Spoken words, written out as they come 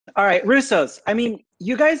All right, Russos. I mean,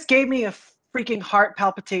 you guys gave me a freaking heart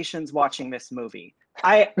palpitations watching this movie.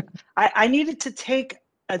 I I needed to take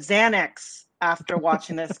a Xanax after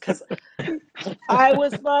watching this because I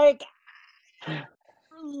was like,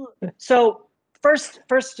 "Ugh." So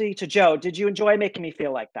firstly to Joe, did you enjoy making me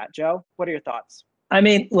feel like that? Joe, what are your thoughts? I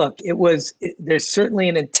mean, look, there's certainly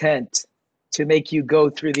an intent to make you go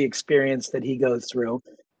through the experience that he goes through.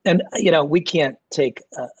 And, we can't take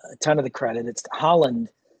a ton of the credit. It's Holland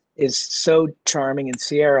is so charming, and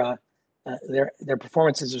Sierra, their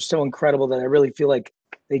performances are so incredible that I really feel like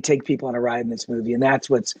they take people on a ride in this movie. And that's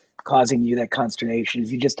what's causing you that consternation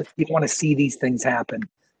is you want to see these things happen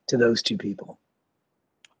to those two people.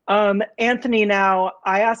 Anthony, now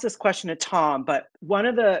I asked this question to Tom, but one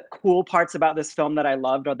of the cool parts about this film that I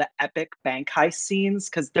loved are the epic bank heist scenes,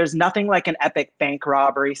 because there's nothing like an epic bank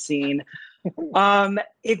robbery scene.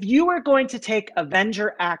 If you were going to take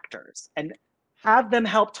Avenger actors and have them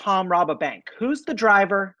help Tom rob a bank, who's the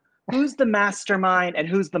driver, who's the mastermind, and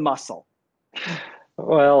who's the muscle?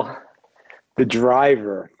 Well, the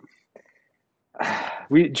driver.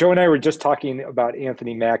 Joe and I were just talking about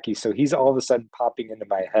Anthony Mackie, so he's all of a sudden popping into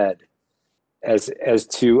my head as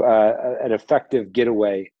to an effective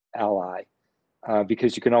getaway ally,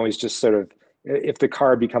 because you can always just sort of, if the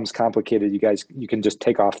car becomes complicated, you can just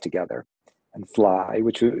take off together and fly,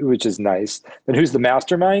 which is nice. Then who's the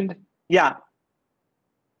mastermind? Yeah.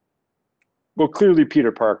 Well, clearly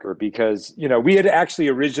Peter Parker, because we had actually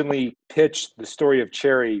originally pitched the story of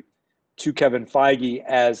Cherry to Kevin Feige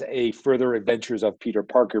as a further adventures of Peter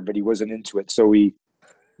Parker, but he wasn't into it. So we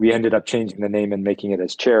ended up changing the name and making it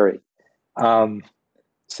as Cherry.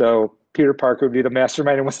 So Peter Parker would be the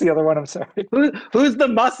mastermind. And what's the other one? I'm sorry. Who's the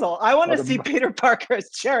muscle? I want to see Peter Parker as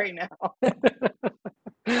Cherry now.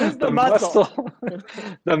 Who's the muscle?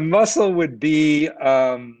 The muscle would be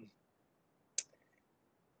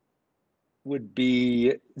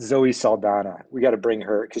Zoe Saldana. We got to bring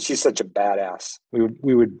her because she's such a badass. We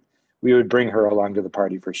would bring her along to the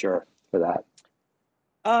party for sure for that.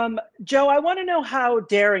 Joe, I want to know how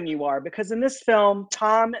daring you are, because in this film,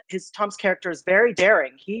 Tom's character is very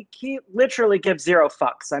daring. He literally gives zero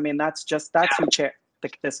fucks. I mean, that's who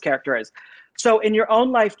this character is. So in your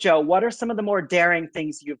own life, Joe, what are some of the more daring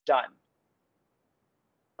things you've done?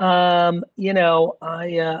 I'm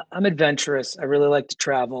adventurous. I really like to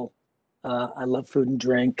travel. I love food and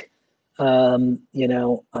drink.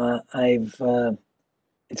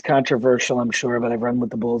 It's controversial, I'm sure, but I've run with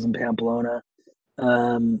the bulls in Pamplona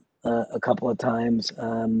a couple of times.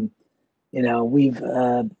 We've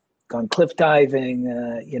gone cliff diving.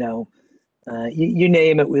 You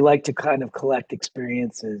name it. We like to kind of collect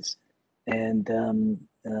experiences, and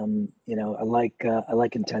I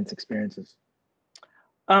like intense experiences.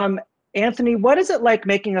 Anthony, what is it like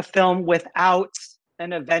making a film without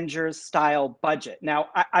an Avengers style budget? Now,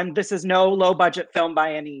 this is no low budget film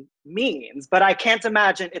by any means, but I can't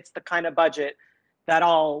imagine it's the kind of budget that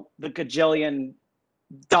all the gajillion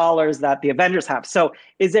dollars that the Avengers have. So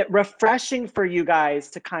is it refreshing for you guys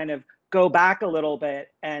to kind of go back a little bit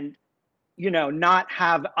and, not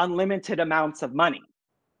have unlimited amounts of money?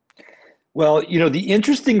 Well, the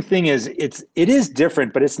interesting thing is it is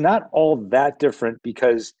different, but it's not all that different,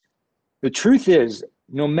 because the truth is,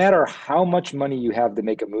 no matter how much money you have to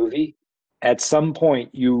make a movie, at some point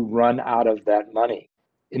you run out of that money,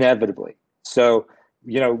 inevitably. So,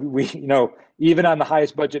 even on the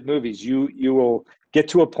highest budget movies, you will get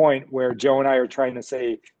to a point where Joe and I are trying to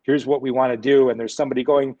say, here's what we want to do. And there's somebody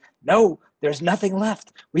going, no, there's nothing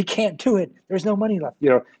left. We can't do it. There's no money left.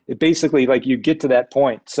 It basically, like, you get to that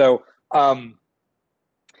point. So,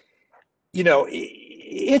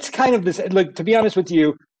 it's kind of this, like, to be honest with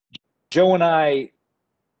you, Joe and I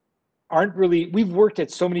we've worked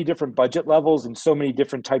at so many different budget levels and so many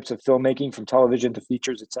different types of filmmaking, from television to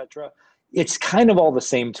features, etc. It's kind of all the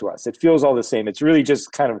same to us. It feels all the same. It's really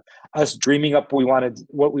just kind of us dreaming up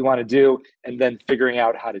what we want to do, and then figuring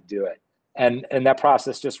out how to do it. And that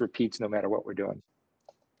process just repeats no matter what we're doing.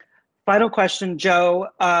 Final question, Joe.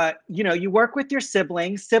 You work with your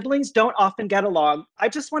siblings. Siblings don't often get along. I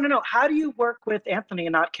just want to know, how do you work with Anthony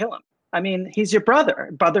and not kill him? I mean, he's your brother.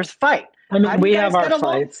 Brothers fight. I mean, we have our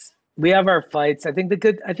fights. We have our fights. I think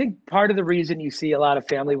part of the reason you see a lot of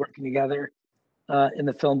family working together in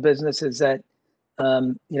the film business is that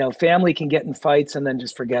family can get in fights and then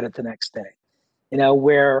just forget it the next day.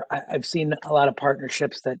 Where I've seen a lot of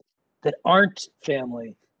partnerships that aren't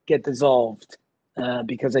family get dissolved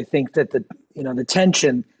because I think that the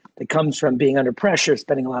tension that comes from being under pressure,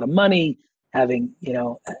 spending a lot of money, having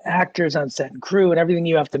actors on set and crew and everything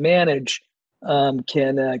you have to manage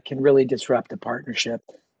can really disrupt a partnership.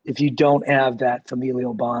 if you don't have that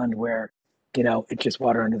familial bond where, you know, it's just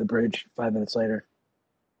water under the bridge 5 minutes later.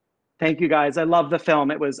 Thank you, guys. I love the film.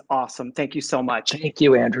 It was awesome. Thank you so much. Thank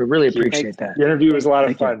you, Andrew. Really appreciate that. The interview was a lot of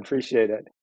Thank you. fun. Appreciate it.